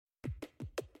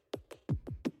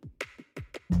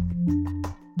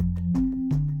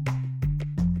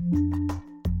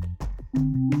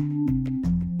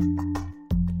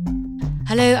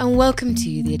Hello and welcome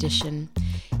to The Edition.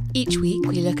 Each week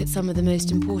we look at some of the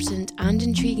most important and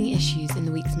intriguing issues in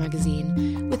the week's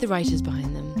magazine with the writers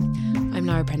behind them. I'm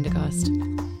Lara Prendergast.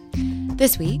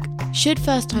 This week, should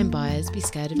first-time buyers be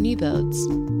scared of new builds?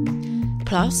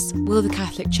 Plus, will the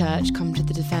Catholic Church come to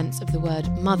the defence of the word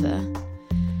mother?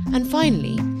 And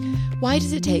finally, why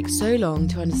does it take so long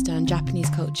to understand Japanese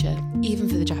culture, even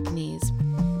for the Japanese?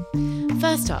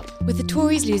 First up, with the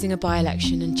Tories losing a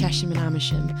by-election in Chesham and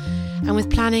Amersham, and with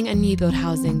planning and new build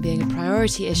housing being a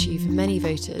priority issue for many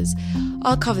voters,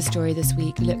 our cover story this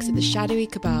week looks at the shadowy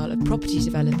cabal of property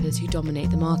developers who dominate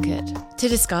the market. To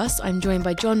discuss, I'm joined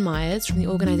by John Myers from the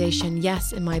organisation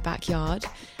Yes in My Backyard,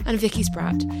 and Vickey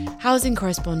Spratt, housing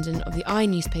correspondent of the I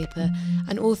newspaper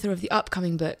and author of the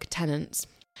upcoming book Tenants.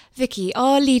 Vickey,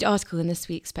 our lead article in this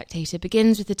week's Spectator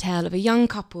begins with the tale of a young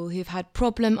couple who've had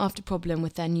problem after problem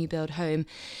with their new build home,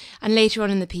 and later on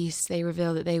in the piece they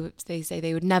reveal that they say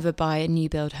they would never buy a new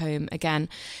build home again.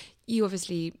 You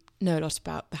obviously know a lot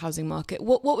about the housing market.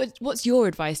 What's your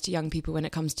advice to young people when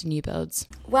it comes to new builds?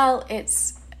 Well,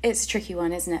 it's a tricky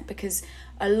one, isn't it? Because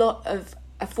a lot of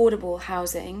affordable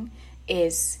housing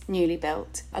is newly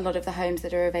built. A lot of the homes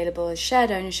that are available as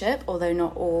shared ownership, although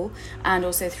not all, and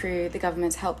also through the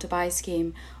government's Help to Buy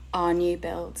scheme, are new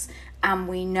builds. And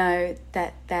we know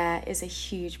that there is a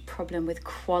huge problem with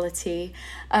quality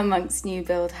amongst new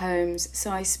build homes.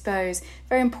 So I suppose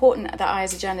very important that I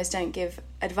as a journalist don't give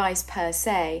advice per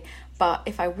se, but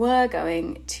if I were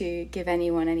going to give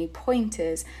anyone any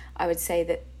pointers, I would say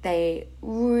that they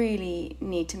really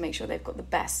need to make sure they've got the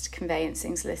best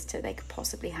conveyancing solicitor they could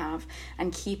possibly have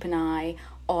and keep an eye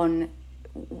on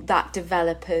that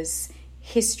developer's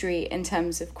history in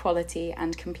terms of quality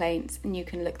and complaints. And you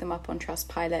can look them up on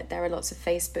Trustpilot. There are lots of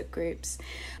Facebook groups.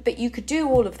 But you could do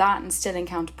all of that and still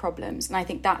encounter problems. And I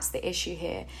think that's the issue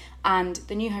here. And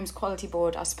the New Homes Quality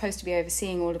Board are supposed to be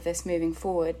overseeing all of this moving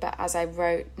forward. But as I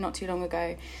wrote not too long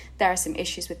ago, there are some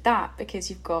issues with that because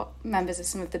you've got members of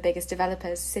some of the biggest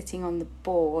developers sitting on the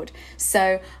board.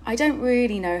 So I don't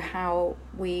really know how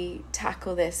we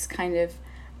tackle this kind of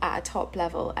at a top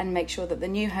level and make sure that the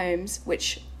new homes,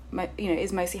 which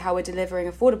is mostly how we're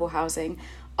delivering affordable housing,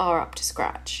 are up to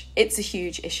scratch. It's a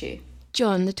huge issue.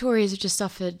 John, the Tories have just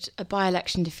suffered a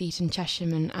by-election defeat in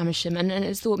Chesham and Amersham, and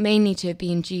it's thought mainly to have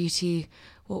been due to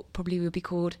what probably would be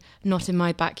called not in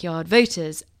my backyard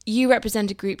voters. You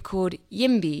represent a group called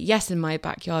YIMBY, Yes in My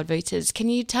Backyard Voters. Can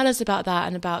you tell us about that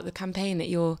and about the campaign that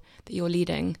you're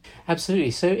leading?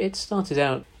 Absolutely. So it started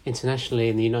out internationally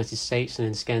in the United States and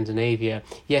in Scandinavia,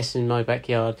 Yes in My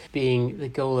Backyard being the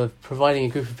goal of providing a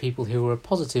group of people who were a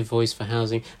positive voice for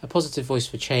housing, a positive voice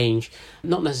for change,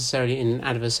 not necessarily in an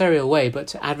adversarial way, but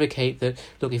to advocate that,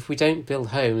 look, if we don't build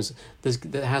homes,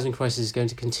 the housing crisis is going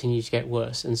to continue to get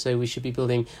worse, and so we should be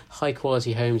building high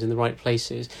quality homes in the right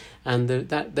places. And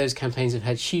those campaigns have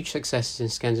had huge successes in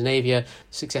Scandinavia,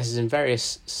 successes in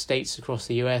various states across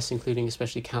the US, including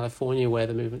especially California, where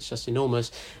the movement's just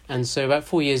enormous. And so about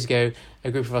 4 years ago, a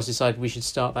group of us decided we should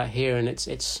start that here, and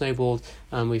it's snowballed.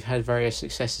 We've had various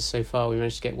successes so far. We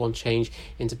managed to get one change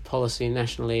into policy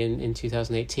nationally in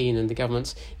 2018, and the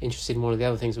government's interested in one of the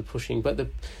other things we're pushing. But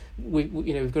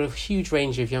we've got a huge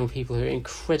range of young people who are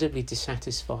incredibly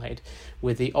dissatisfied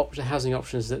with the housing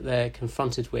options that they're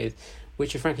confronted with,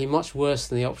 which are frankly much worse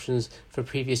than the options for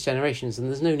previous generations, and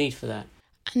there's no need for that.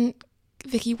 And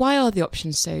Vickey, why are the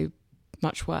options so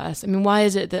much worse? I mean, why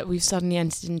is it that we've suddenly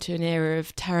entered into an era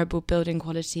of terrible building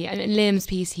quality? And in Liam's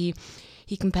piece, he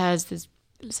compares this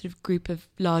sort of group of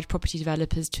large property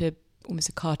developers to almost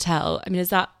a cartel. I mean, is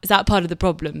that part of the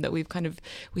problem that we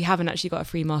haven't actually got a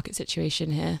free market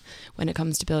situation here when it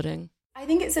comes to building? I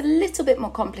think it's a little bit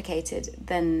more complicated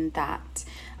than that,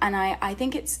 and I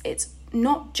think it's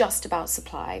not just about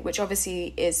supply, which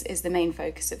obviously is the main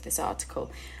focus of this article.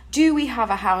 Do we have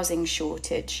a housing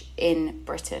shortage in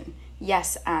Britain?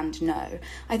 Yes and no.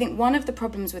 I think one of the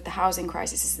problems with the housing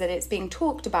crisis is that it's being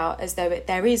talked about as though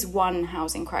there is one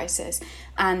housing crisis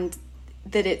and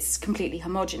that it's completely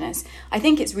homogenous. I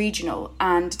think it's regional,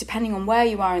 and depending on where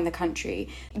you are in the country,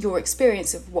 your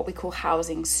experience of what we call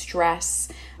housing stress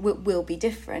will be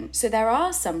different. So there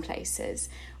are some places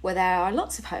where there are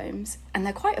lots of homes and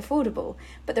they're quite affordable,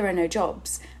 but there are no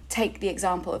jobs. Take the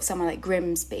example of somewhere like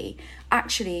Grimsby.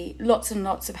 Actually, lots and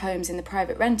lots of homes in the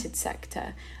private rented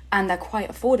sector, and they're quite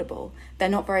affordable. They're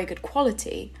not very good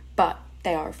quality, but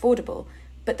they are affordable.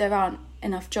 But there aren't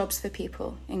enough jobs for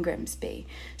people in Grimsby.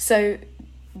 So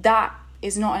that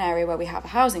is not an area where we have a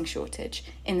housing shortage.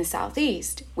 In the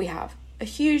southeast, we have a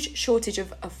huge shortage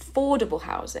of affordable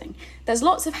housing. There's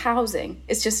lots of housing,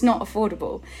 it's just not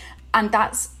affordable. And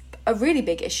that's a really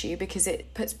big issue because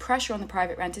it puts pressure on the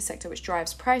private rented sector, which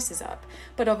drives prices up.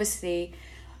 But obviously,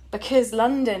 because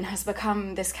London has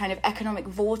become this kind of economic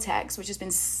vortex, which has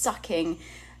been sucking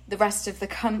the rest of the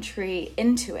country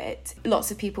into it,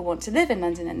 lots of people want to live in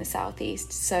London and the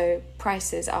southeast, so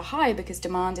prices are high because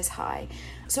demand is high.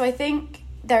 So I think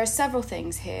there are several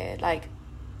things here, like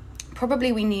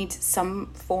probably we need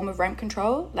some form of rent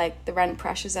control, like the rent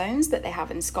pressure zones that they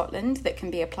have in Scotland that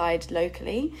can be applied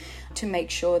locally to make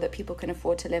sure that people can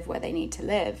afford to live where they need to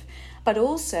live. But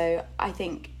also, I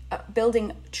think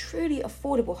building truly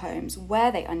affordable homes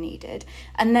where they are needed,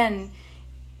 and then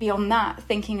beyond that,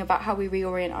 thinking about how we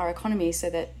reorient our economy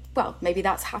so that, well, maybe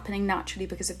that's happening naturally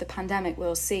because of the pandemic,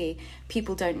 we'll see.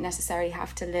 People don't necessarily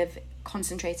have to live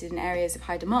concentrated in areas of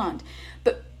high demand.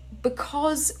 But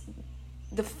because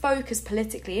the focus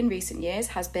politically in recent years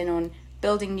has been on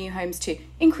building new homes to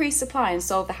increase supply and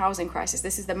solve the housing crisis,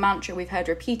 this is the mantra we've heard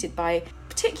repeated by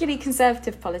particularly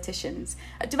conservative politicians.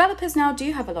 Developers now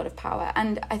do have a lot of power,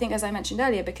 and I think, as I mentioned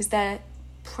earlier, because they're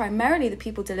primarily the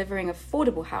people delivering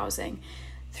affordable housing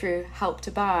through Help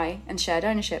to Buy and shared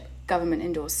ownership,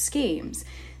 government-endorsed schemes,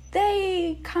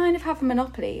 they kind of have a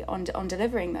monopoly on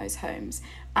delivering those homes,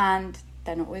 and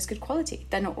they're not always good quality.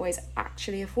 They're not always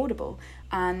actually affordable,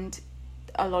 and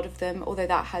a lot of them, although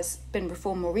that has been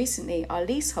reformed more recently, are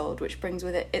leasehold, which brings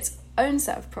with it its own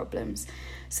set of problems.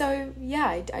 So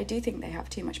yeah, I do think they have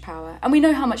too much power, and we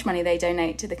know how much money they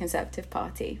donate to the Conservative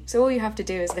Party, so all you have to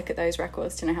do is look at those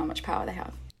records to know how much power they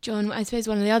have. John, I suppose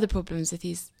one of the other problems with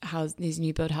these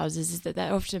new build houses is that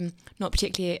they're often not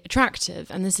particularly attractive,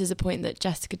 and this is a point that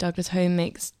Jessica Douglas-Home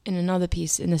makes in another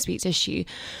piece in this week's issue.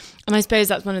 And I suppose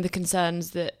that's one of the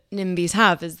concerns that NIMBYs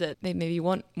have, is that they maybe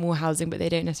want more housing, but they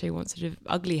don't necessarily want sort of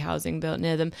ugly housing built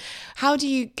near them. How do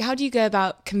you go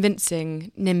about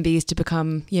convincing NIMBYs to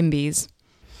become YIMBYs?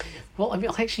 Well, I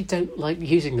mean, I actually don't like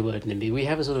using the word NIMBY. We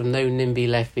have a sort of no NIMBY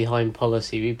left behind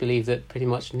policy. We believe that pretty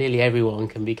much nearly everyone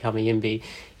can become a YIMBY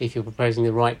if you're proposing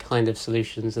the right kind of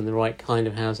solutions and the right kind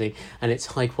of housing, and it's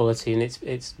high quality and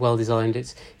it's well designed.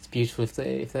 It's beautiful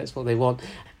if that's what they want.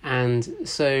 And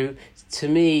so, to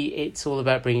me, it's all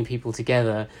about bringing people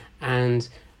together. And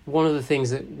one of the things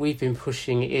that we've been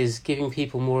pushing is giving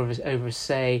people more of a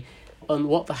say on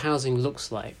what the housing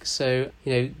looks like. So,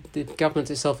 the government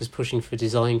itself is pushing for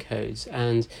design codes,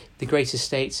 and the great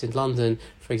estates in London,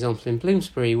 for example in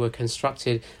Bloomsbury, were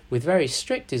constructed with very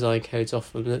strict design codes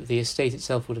often that the estate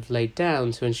itself would have laid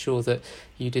down to ensure that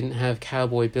you didn't have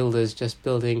cowboy builders just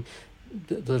building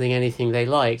anything they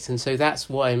liked. And so that's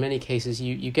why in many cases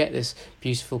you get this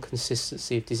beautiful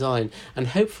consistency of design, and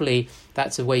hopefully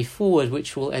that's a way forward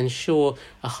which will ensure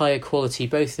a higher quality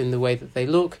both in the way that they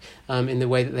look, in the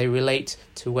way that they relate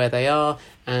to where they are,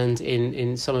 and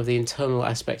in some of the internal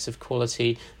aspects of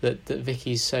quality that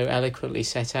Vickey's so eloquently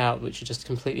set out, which are just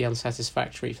completely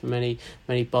unsatisfactory for many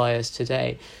buyers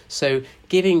today. So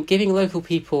giving local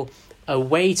people a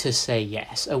way to say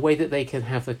yes, a way that they can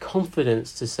have the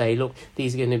confidence to say, look,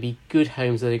 these are going to be good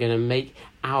homes that are going to make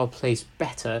our place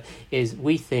better, is,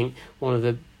 we think, one of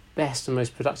the best and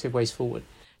most productive ways forward.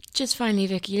 Just finally,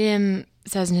 Vickey, Liam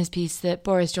says in his piece that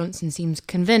Boris Johnson seems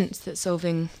convinced that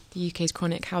solving the UK's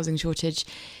chronic housing shortage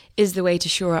is the way to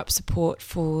shore up support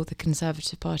for the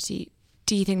Conservative Party.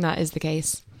 Do you think that is the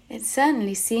case? It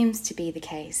certainly seems to be the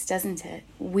case, doesn't it?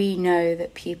 We know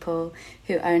that people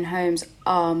who own homes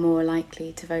are more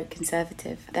likely to vote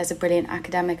Conservative. There's a brilliant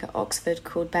academic at Oxford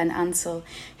called Ben Ansell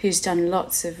who's done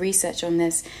lots of research on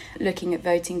this, looking at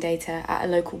voting data at a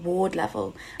local ward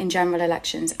level in general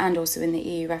elections and also in the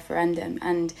EU referendum.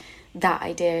 And that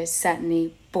idea is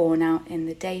certainly borne out in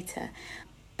the data.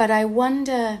 But I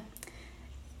wonder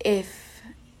if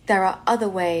there are other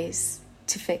ways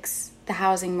to fix the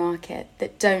housing market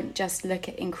that don't just look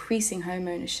at increasing home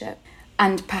ownership.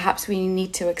 And perhaps we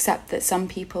need to accept that some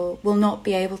people will not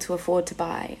be able to afford to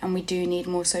buy, and we do need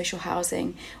more social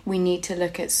housing. We need to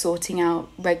look at sorting out,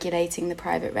 regulating the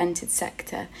private rented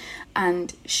sector,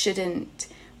 and shouldn't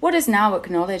what is now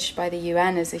acknowledged by the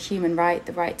UN as a human right,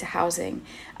 the right to housing,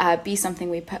 be something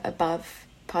we put above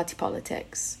party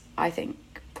politics? I think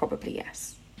probably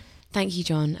yes. Thank you,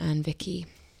 John and Vickey.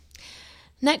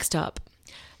 Next up,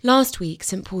 last week,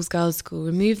 St Paul's Girls' School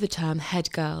removed the term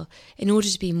head girl in order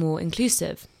to be more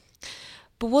inclusive.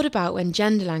 But what about when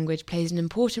gender language plays an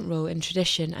important role in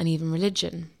tradition and even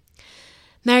religion?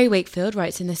 Mary Wakefield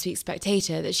writes in this week's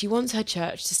Spectator that she wants her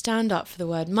church to stand up for the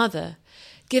word mother,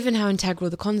 given how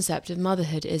integral the concept of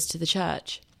motherhood is to the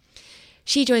church.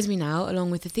 She joins me now,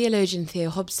 along with the theologian Theo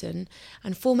Hobson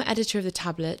and former editor of The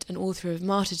Tablet and author of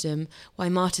Martyrdom, Why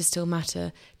Martyrs Still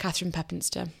Matter, Catherine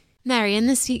Pepinster. Mary, in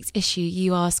this week's issue,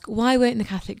 you ask, why won't the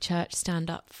Catholic Church stand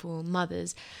up for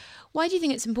mothers? Why do you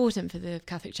think it's important for the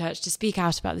Catholic Church to speak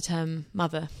out about the term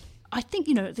mother? I think,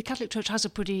 the Catholic Church has a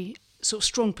pretty sort of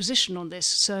strong position on this.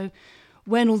 So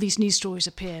when all these news stories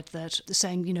appeared that they're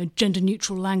saying,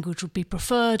 gender-neutral language would be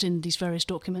preferred in these various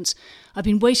documents, I've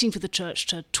been waiting for the Church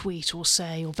to tweet or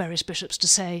say, or various bishops to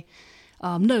say,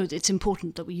 no, it's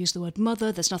important that we use the word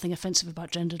mother, there's nothing offensive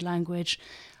about gendered language,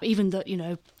 even that,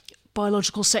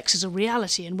 biological sex is a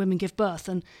reality and women give birth.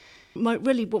 And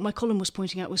what my column was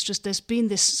pointing out was just there's been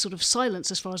this sort of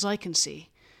silence, as far as I can see,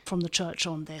 from the Church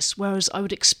on this, whereas I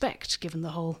would expect, given the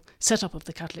whole setup of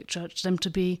the Catholic Church, them to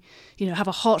be, have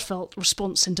a heartfelt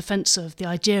response in defence of the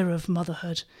idea of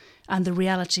motherhood and the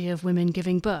reality of women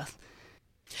giving birth.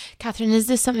 Catherine, is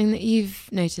this something that you've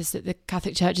noticed, that the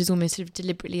Catholic Church is almost sort of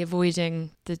deliberately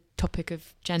avoiding the topic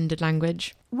of gendered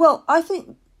language? Well, I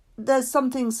think there's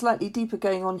something slightly deeper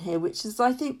going on here, which is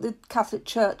I think the Catholic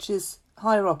Church's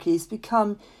hierarchy has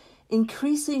become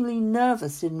increasingly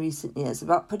nervous in recent years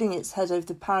about putting its head over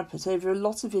the parapet over a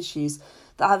lot of issues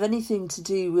that have anything to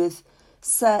do with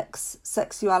sex,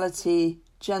 sexuality,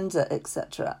 gender,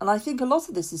 etc. And I think a lot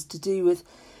of this is to do with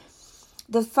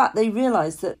the fact they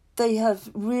realise that they have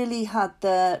really had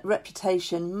their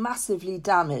reputation massively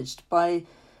damaged by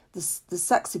the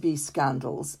sex abuse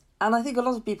scandals. And I think a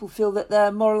lot of people feel that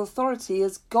their moral authority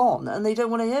is gone and they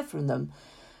don't want to hear from them.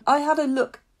 I had a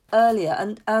look earlier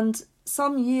and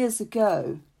some years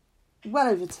ago, well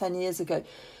over 10 years ago,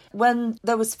 when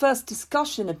there was first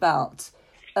discussion about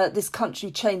this country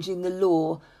changing the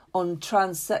law on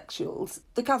transsexuals,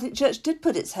 the Catholic Church did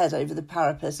put its head over the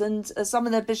parapet, and some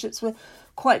of their bishops were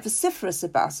quite vociferous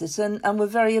about it and were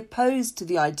very opposed to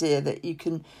the idea that you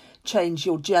can change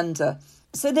your gender.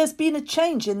 So there's been a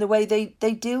change in the way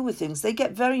they deal with things. They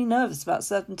get very nervous about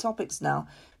certain topics now.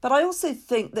 But I also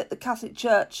think that the Catholic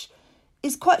Church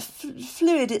is quite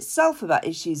fluid itself about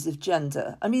issues of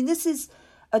gender. I mean, this is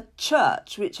a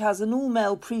church which has an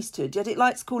all-male priesthood, yet it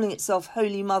likes calling itself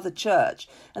Holy Mother Church,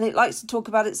 and it likes to talk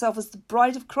about itself as the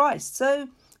Bride of Christ. So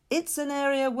it's an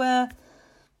area where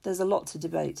there's a lot to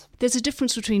debate. There's a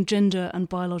difference between gender and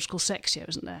biological sex here,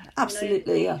 isn't there?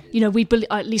 Absolutely, yeah.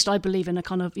 At least I believe in a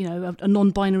kind of, a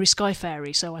non-binary sky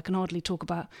fairy, so I can hardly talk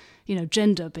about,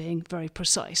 gender being very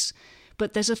precise.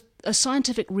 But there's a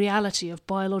scientific reality of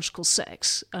biological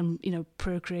sex and,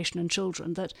 procreation and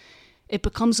children that it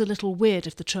becomes a little weird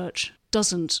if the Church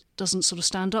doesn't sort of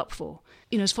stand up for.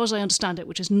 As far as I understand it,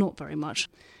 which is not very much,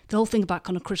 the whole thing about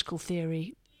kind of critical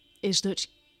theory is that,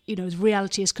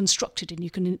 reality is constructed and you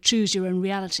can choose your own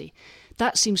reality.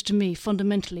 That seems to me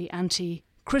fundamentally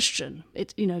anti-Christian.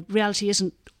 Reality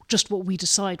isn't just what we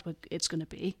decide it's going to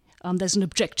be. There's an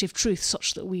objective truth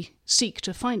such that we seek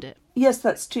to find it. Yes,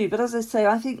 that's true. But as I say,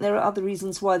 I think there are other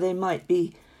reasons why they might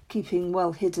be keeping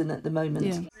well hidden at the moment.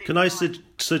 Yeah. Can I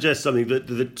suggest something that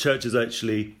the Church is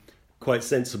actually quite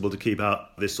sensible to keep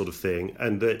out this sort of thing,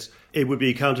 and that it would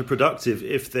be counterproductive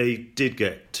if they did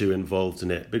get too involved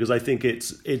in it? Because I think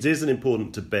it is an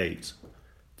important debate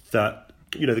that,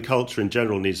 the culture in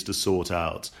general needs to sort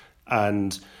out,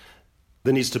 and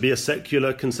there needs to be a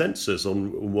secular consensus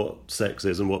on what sex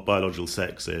is and what biological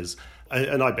sex is.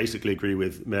 And I basically agree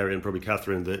with Mary and probably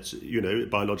Catherine that,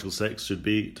 biological sex should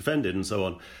be defended and so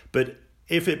on. But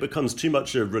if it becomes too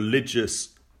much a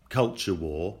religious culture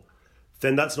war,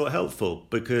 then that's not helpful,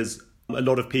 because a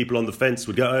lot of people on the fence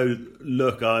would go, oh,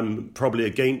 look, I'm probably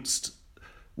against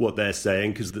what they're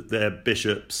saying because they're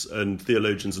bishops and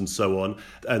theologians and so on.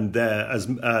 And they're, as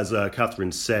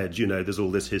Catherine said, there's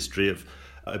all this history of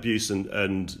abuse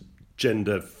and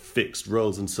gender fixed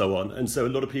roles and so on. And so a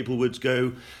lot of people would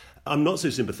go, I'm not so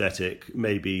sympathetic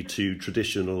maybe to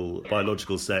traditional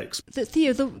biological sex.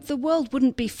 Theo, the world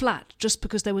wouldn't be flat just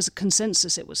because there was a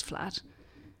consensus it was flat.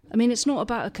 I mean, it's not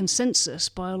about a consensus.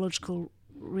 Biological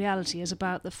reality is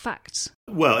about the facts.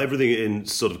 Well, everything in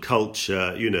sort of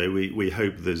culture, we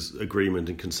hope there's agreement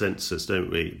and consensus,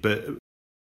 don't we? But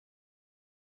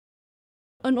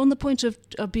And on the point of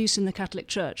abuse in the Catholic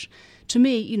Church, to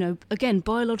me, again,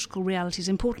 biological reality is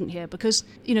important here because,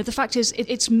 the fact is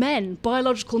it's men,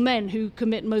 biological men, who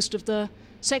commit most of the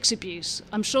sex abuse.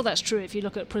 I'm sure that's true if you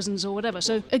look at prisons or whatever.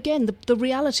 So, again, the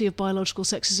reality of biological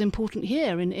sex is important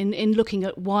here in looking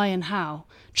at why and how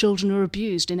children are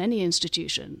abused in any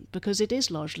institution, because it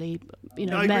is largely,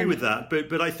 I agree with that,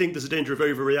 but I think there's a danger of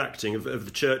overreacting, of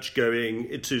the Church going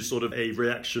into sort of a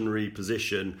reactionary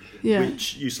position,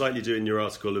 which you slightly do in your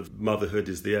article of motherhood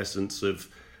is the essence of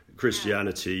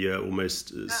Christianity,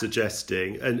 almost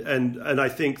suggesting. And I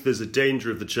think there's a danger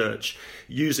of the church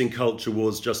using culture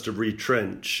wars just to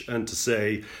retrench and to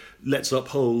say, let's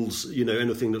uphold,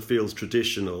 anything that feels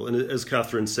traditional. And as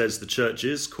Catherine says, the church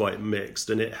is quite mixed,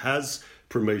 and it has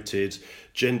promoted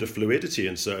gender fluidity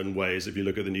in certain ways. If you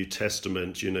look at the New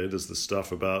Testament, there's the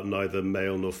stuff about neither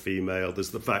male nor female.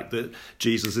 There's the fact that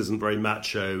Jesus isn't very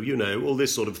macho, all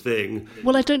this sort of thing.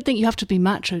 Well, I don't think you have to be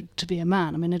macho to be a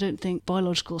man. I mean, I don't think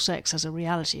biological sex as a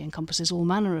reality encompasses all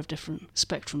manner of different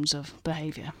spectrums of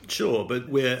behaviour. Sure, but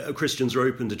Christians are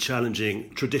open to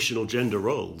challenging traditional gender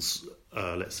roles,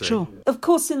 let's say. Sure. Of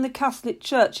course, in the Catholic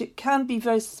Church, it can be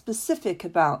very specific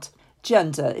about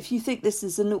gender. If you think this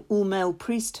is an all-male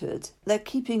priesthood, they're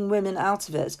keeping women out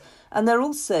of it. And they're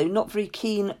also not very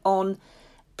keen on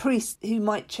priests who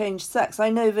might change sex. I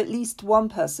know of at least one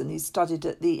person who studied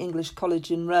at the English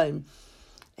College in Rome,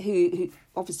 who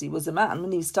obviously was a man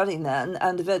when he was studying there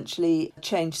and eventually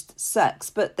changed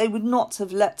sex. But they would not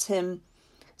have let him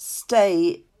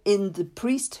stay in the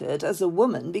priesthood as a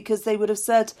woman, because they would have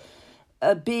said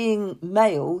being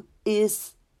male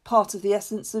is part of the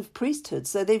essence of priesthood.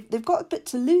 So they've got a bit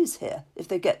to lose here if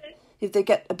they get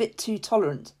a bit too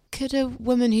tolerant. Could a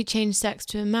woman who changed sex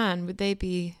to a man, would they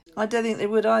be? I don't think they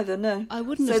would either, no. I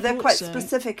wouldn't so have they're thought quite so.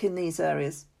 specific in these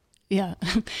areas. Yeah,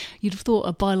 you'd have thought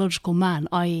a biological man,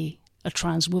 i.e. a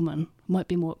trans woman, might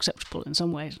be more acceptable in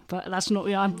some ways, but that's not.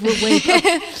 I'm way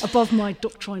above my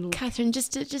doctrinal. Catherine,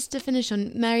 just to finish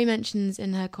on, Mary mentions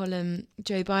in her column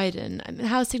Joe Biden. I mean,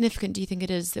 how significant do you think it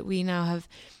is that we now have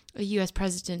a US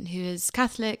president who is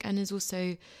Catholic and has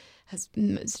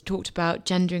talked about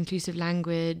gender inclusive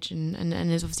language and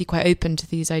is obviously quite open to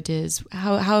these ideas?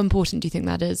 How important do you think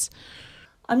that is?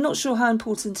 I'm not sure how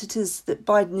important it is that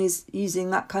Biden is using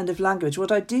that kind of language.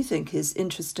 What I do think is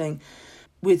interesting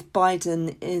with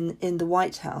Biden in the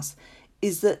White House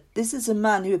is that this is a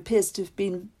man who appears to have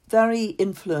been very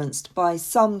influenced by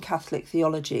some Catholic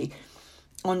theology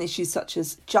on issues such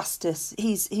as justice.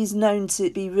 He's known to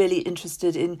be really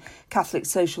interested in Catholic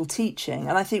social teaching,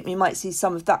 and I think we might see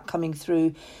some of that coming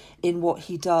through in what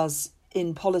he does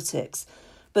in politics.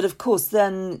 But of course,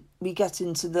 then we get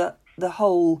into the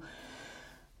whole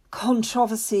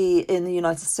controversy in the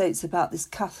United States about this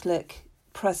Catholic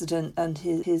president and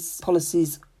his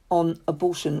policies on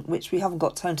abortion, which we haven't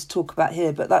got time to talk about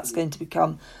here, but that's going to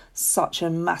become such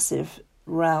a massive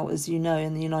row, as you know,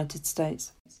 in the United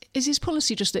States. Is his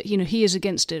policy just that, he is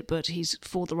against it, but he's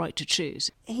for the right to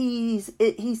choose? He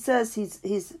says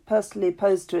he's personally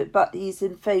opposed to it, but he's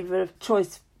in favour of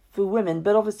choice for women.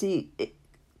 But obviously,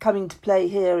 coming to play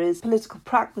here is political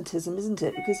pragmatism, isn't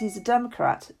it? Because he's a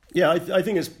Democrat. Yeah, I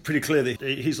think it's pretty clear that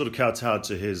he sort of kowtowed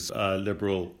to his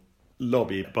liberal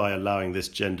lobby by allowing this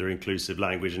gender-inclusive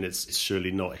language, and it's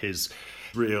surely not his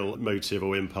real motive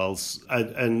or impulse.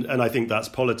 And I think that's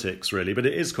politics, really. But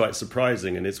it is quite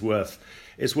surprising, and it's worth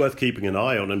keeping an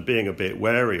eye on and being a bit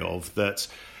wary of that.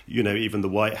 Even the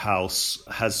White House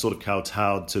has sort of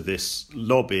kowtowed to this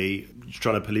lobby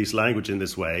trying to police language in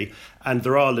this way. And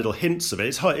there are little hints of it.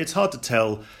 It's hard to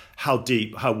tell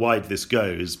how wide this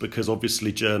goes, because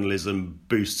obviously journalism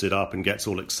boosts it up and gets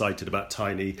all excited about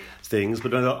tiny things.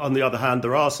 But on the other hand,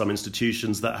 there are some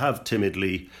institutions that have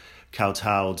timidly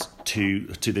kowtowed to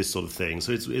this sort of thing.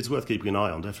 So it's worth keeping an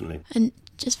eye on, definitely. And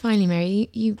just finally, Mary,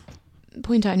 you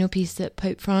point out in your piece that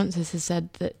Pope Francis has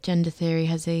said that gender theory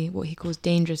has what he calls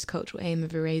dangerous cultural aim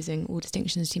of erasing all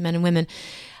distinctions between men and women.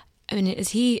 I mean, is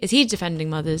he defending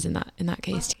mothers in that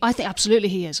case? I think absolutely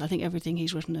he is. I think everything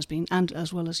he's written has been, and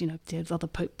as well as the other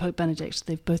Pope Benedict,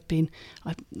 they've both been.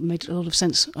 I've made a lot of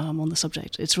sense on the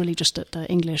subject. It's really just that the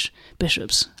English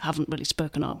bishops haven't really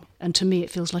spoken up, and to me it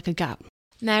feels like a gap.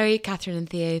 Mary, Catherine, and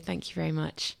Theo, thank you very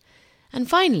much. And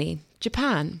finally,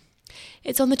 Japan.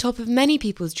 It's on the top of many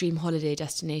people's dream holiday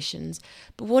destinations,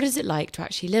 but what is it like to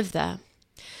actually live there?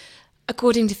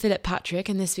 According to Philip Patrick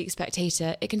in this week's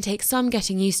Spectator, it can take some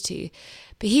getting used to,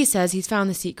 but he says he's found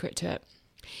the secret to it.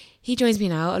 He joins me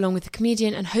now, along with the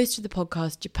comedian and host of the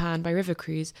podcast Japan by River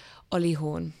Cruise, Ollie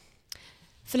Horn.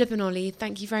 Philip and Ollie,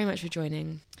 thank you very much for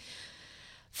joining.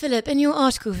 Philip, in your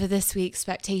article for this week's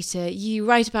Spectator, you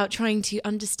write about trying to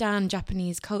understand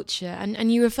Japanese culture,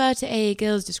 and you refer to A.A.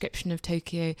 Gill's description of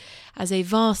Tokyo as a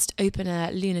vast open-air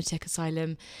lunatic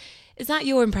asylum. Is that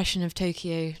your impression of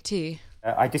Tokyo too?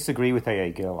 I disagree with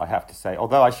A.A. Gill, I have to say.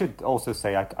 Although I should also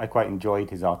say I quite enjoyed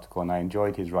his article and I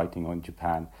enjoyed his writing on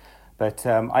Japan. But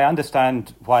I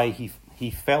understand why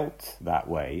he felt that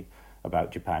way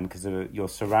about Japan, because you're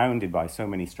surrounded by so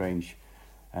many strange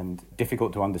and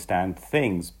difficult to understand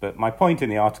things. But my point in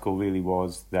the article really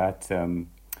was that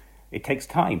it takes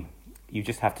time. You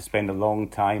just have to spend a long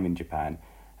time in Japan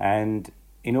And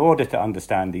in order to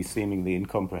understand these seemingly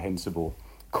incomprehensible,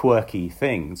 quirky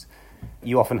things,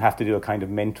 you often have to do a kind of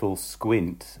mental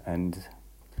squint, and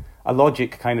a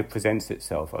logic kind of presents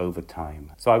itself over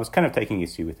time. So I was kind of taking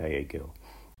issue with A.A. Gill.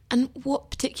 And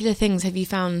what particular things have you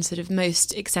found sort of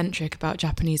most eccentric about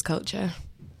Japanese culture?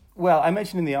 Well, I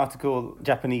mentioned in the article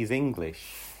Japanese English,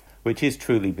 which is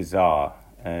truly bizarre.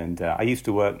 And I used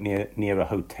to work near a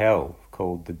hotel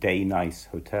called the Day Nice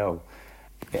Hotel.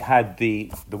 It had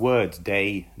the words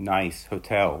Day Nice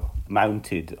Hotel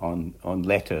mounted on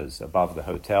letters above the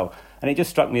hotel. And it just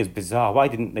struck me as bizarre. Why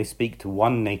didn't they speak to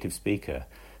one native speaker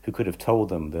who could have told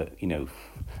them that,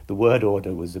 the word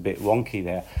order was a bit wonky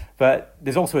there? But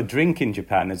there's also a drink in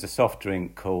Japan. There's a soft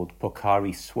drink called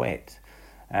Pocari Sweat.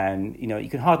 And, you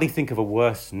can hardly think of a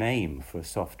worse name for a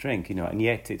soft drink, and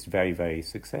yet it's very, very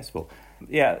successful.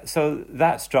 Yeah, so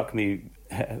that struck me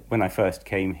when I first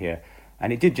came here.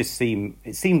 And it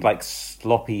seemed like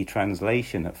sloppy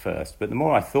translation at first. But the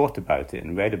more I thought about it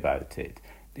and read about it,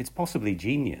 it's possibly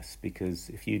genius, because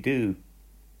if you do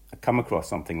come across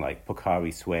something like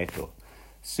Pocari Sweat or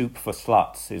Soup for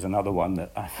Sluts is another one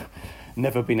that I've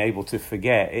never been able to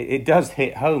forget. It does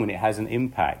hit home and it has an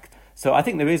impact. So I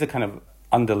think there is a kind of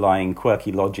underlying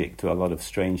quirky logic to a lot of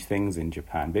strange things in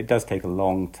Japan, but it does take a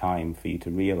long time for you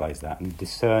to realise that and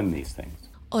discern these things.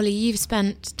 Ollie, you've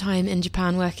spent time in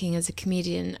Japan working as a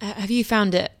comedian. Have you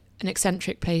found it an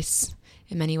eccentric place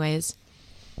in many ways?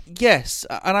 Yes,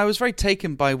 and I was very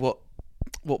taken by what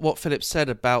Philip said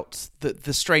about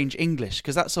the strange English,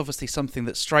 because that's obviously something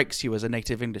that strikes you as a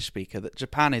native English speaker, that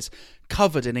Japan is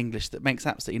covered in English that makes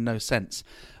absolutely no sense.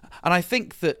 And I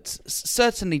think that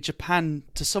certainly Japan,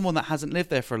 to someone that hasn't lived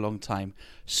there for a long time,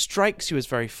 strikes you as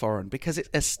very foreign because its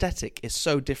aesthetic is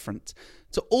so different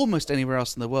to almost anywhere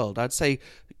else in the world. I'd say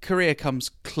Korea comes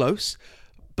close,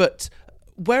 but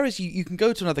whereas you can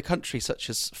go to another country such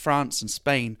as France and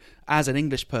Spain as an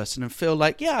English person and feel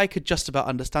like, yeah, I could just about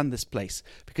understand this place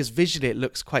because visually it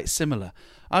looks quite similar.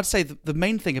 I'd say that the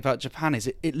main thing about Japan is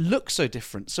it looks so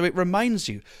different, so it reminds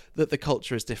you that the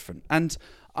culture is different. And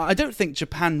I don't think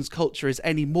Japan's culture is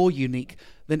any more unique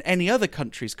than any other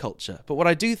country's culture. But what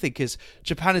I do think is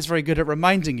Japan is very good at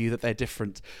reminding you that they're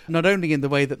different, not only in the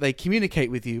way that they communicate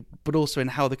with you, but also in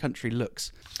how the country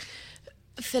looks.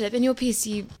 Philip, in your piece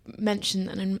you mentioned,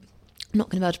 and I'm not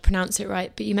going to be able to pronounce it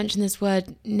right, but you mentioned this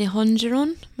word Nihonjiron.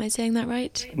 Am I saying that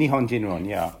right? Nihonjiron,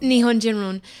 yeah.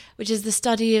 Nihonjiron, which is the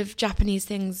study of Japanese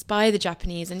things by the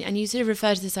Japanese. And you sort of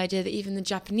refer to this idea that even the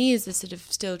Japanese are sort of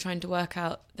still trying to work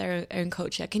out their own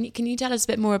culture. Can you tell us a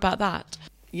bit more about that?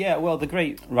 Yeah, well, the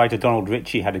great writer Donald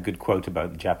Ritchie had a good quote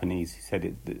about the Japanese. He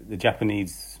said the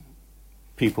Japanese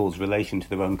people's relation to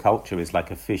their own culture is like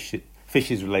a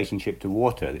fish's relationship to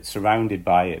water. It's surrounded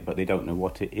by it, but they don't know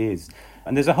what it is.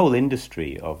 And there's a whole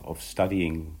industry of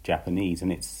studying Japanese,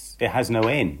 and it has no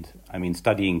end. I mean,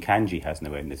 studying kanji has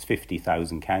no end. There's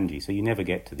 50,000 kanji, so you never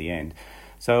get to the end.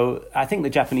 So I think the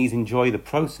Japanese enjoy the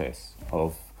process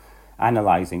of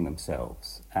analysing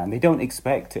themselves, and they don't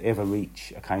expect to ever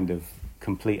reach a kind of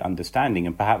complete understanding,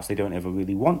 and perhaps they don't ever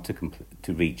really want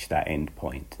to reach that end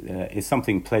point. It's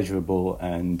something pleasurable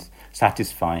and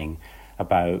satisfying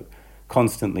about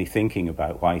constantly thinking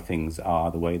about why things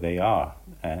are the way they are.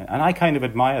 And I kind of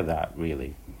admire that,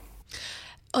 really.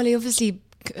 Ollie, obviously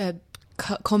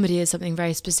comedy is something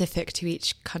very specific to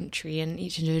each country, and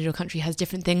each individual country has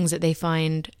different things that they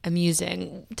find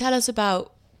amusing. Tell us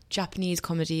about Japanese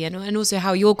comedy and also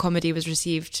how your comedy was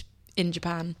received in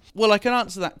Japan. Well, I can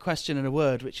answer that question in a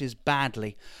word, which is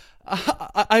badly.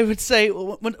 I would say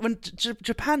when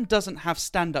Japan doesn't have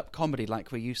stand-up comedy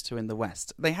like we're used to in the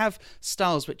West. They have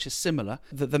styles which are similar.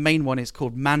 The main one is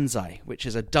called manzai, which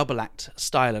is a double-act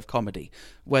style of comedy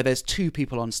where there's two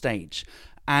people on stage.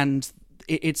 And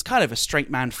it's kind of a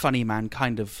straight man, funny man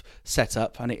kind of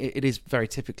setup, and it is very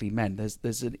typically men.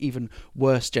 There's an even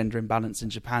worse gender imbalance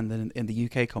in Japan than in the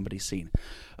UK comedy scene.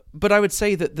 But I would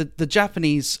say that the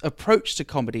Japanese approach to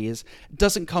comedy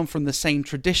doesn't come from the same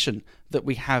tradition that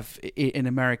we have in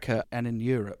America and in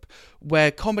Europe,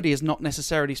 where comedy is not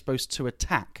necessarily supposed to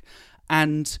attack.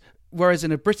 And whereas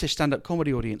in a British stand-up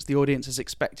comedy audience, the audience is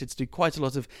expected to do quite a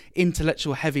lot of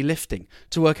intellectual heavy lifting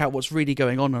to work out what's really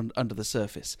going on under the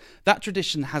surface. That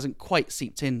tradition hasn't quite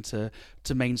seeped into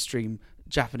mainstream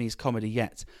Japanese comedy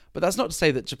yet. But that's not to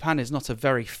say that Japan is not a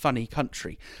very funny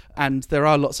country, and there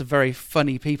are lots of very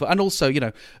funny people. And also,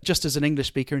 just as an English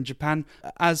speaker in Japan,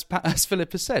 as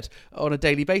Philip has said, on a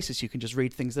daily basis you can just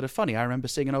read things that are funny. I remember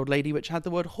seeing an old lady which had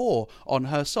the word whore on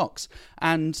her socks,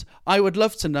 and I would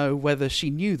love to know whether she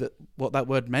knew what that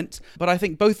word meant, but I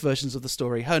think both versions of the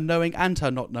story, her knowing and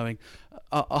her not knowing,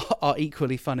 are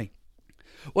equally funny.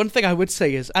 One thing I would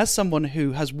say is, as someone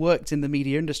who has worked in the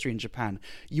media industry in Japan,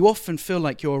 you often feel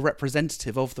like you're a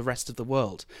representative of the rest of the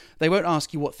world. They won't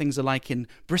ask you what things are like in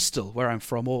Bristol, where I'm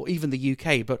from, or even the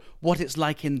UK, but what it's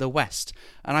like in the West.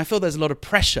 And I feel there's a lot of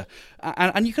pressure.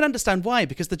 And you can understand why,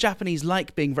 because the Japanese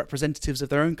like being representatives of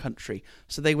their own country,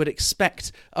 so they would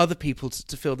expect other people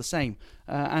to feel the same.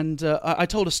 I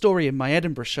told a story in my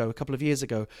Edinburgh show a couple of years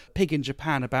ago, Pig in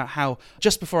Japan, about how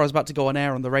just before I was about to go on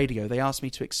air on the radio, they asked me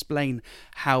to explain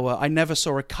how I never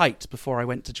saw a kite before I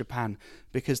went to Japan,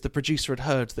 because the producer had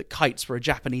heard that kites were a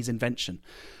Japanese invention.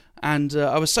 And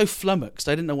I was so flummoxed,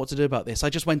 I didn't know what to do about this. I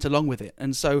just went along with it.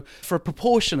 And so for a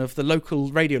proportion of the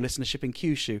local radio listenership in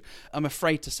Kyushu, I'm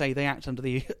afraid to say they act under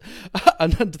the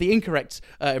under the incorrect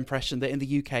impression that in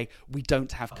the UK we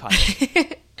don't have kites.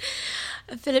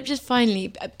 Philip, just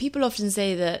finally, people often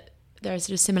say that there are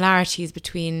sort of similarities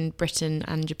between Britain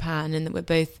and Japan, and that we're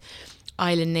both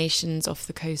island nations off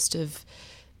the coast of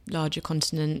larger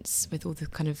continents with all the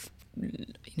kind of,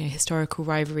 historical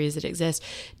rivalries that exist.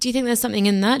 Do you think there's something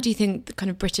in that? Do you think the kind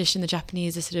of British and the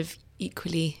Japanese are sort of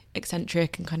equally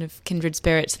eccentric and kind of kindred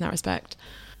spirits in that respect?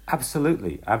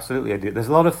 Absolutely I do. There's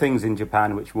a lot of things in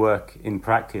Japan which work in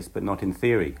practice but not in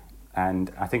theory,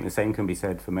 and I think the same can be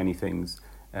said for many things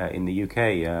in the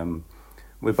UK.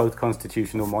 We're both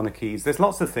constitutional monarchies. There's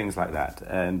lots of things like that,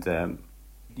 and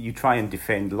you try and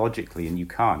defend logically and you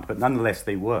can't, but nonetheless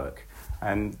they work.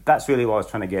 And that's really what I was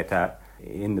trying to get at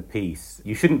in the piece.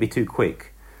 You shouldn't be too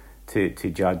quick to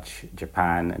judge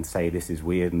Japan and say this is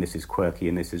weird and this is quirky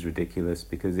and this is ridiculous,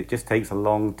 because it just takes a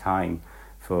long time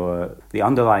for the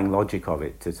underlying logic of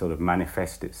it to sort of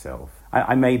manifest itself.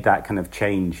 I made that kind of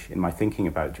change in my thinking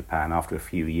about Japan after a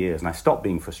few years, and I stopped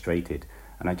being frustrated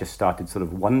and I just started sort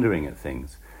of wondering at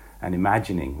things and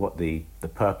imagining what the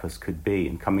purpose could be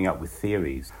and coming up with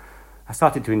theories. I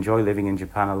started to enjoy living in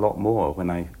Japan a lot more when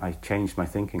I changed my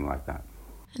thinking like that.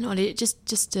 And Ollie,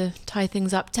 just to tie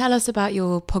things up, tell us about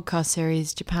your podcast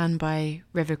series, Japan by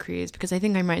River Cruise, because I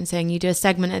think I'm right in saying you do a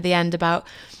segment at the end about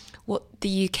what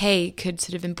the UK could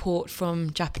sort of import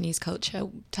from Japanese culture.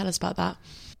 Tell us about that.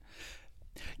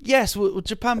 Yes, well,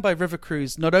 Japan by River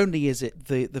Cruise, not only is it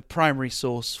the primary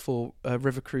source for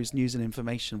river cruise news and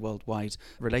information worldwide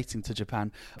relating to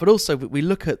Japan, but also we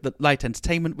look at the light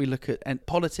entertainment, we look at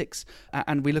politics,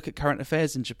 and we look at current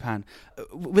affairs in Japan,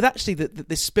 with actually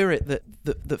the spirit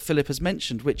that Philip has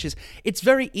mentioned, which is it's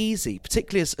very easy,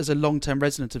 particularly as a long-term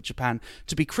resident of Japan,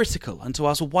 to be critical and to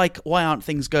ask, well, why aren't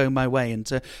things going my way, and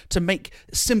to make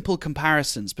simple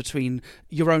comparisons between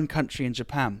your own country and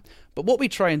Japan. But what we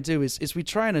try and do is we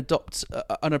try and adopt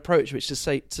an approach which is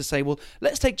to say, well,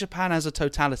 let's take Japan as a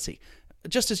totality,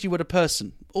 just as you would a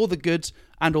person, all the good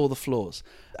and all the flaws,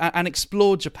 and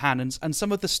explore Japan and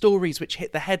some of the stories which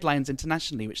hit the headlines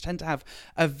internationally, which tend to have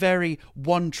a very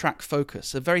one-track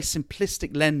focus, a very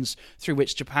simplistic lens through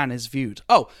which Japan is viewed.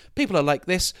 Oh, people are like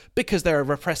this because they're a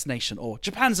repressed nation, or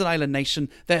Japan's an island nation,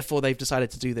 therefore they've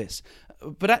decided to do this.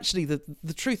 But actually,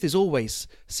 the truth is always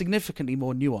significantly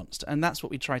more nuanced, and that's what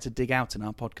we try to dig out in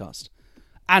our podcast.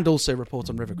 And also report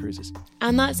on river cruises.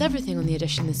 And that's everything on The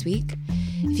Edition this week.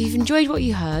 If you've enjoyed what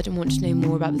you heard and want to know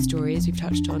more about the stories we've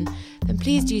touched on, then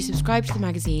please do subscribe to the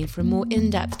magazine for a more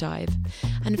in-depth dive.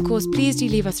 And of course, please do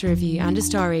leave us a review and a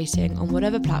star rating on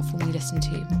whatever platform you listen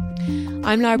to.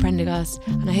 I'm Lara Prendergast,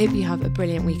 and I hope you have a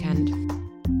brilliant weekend.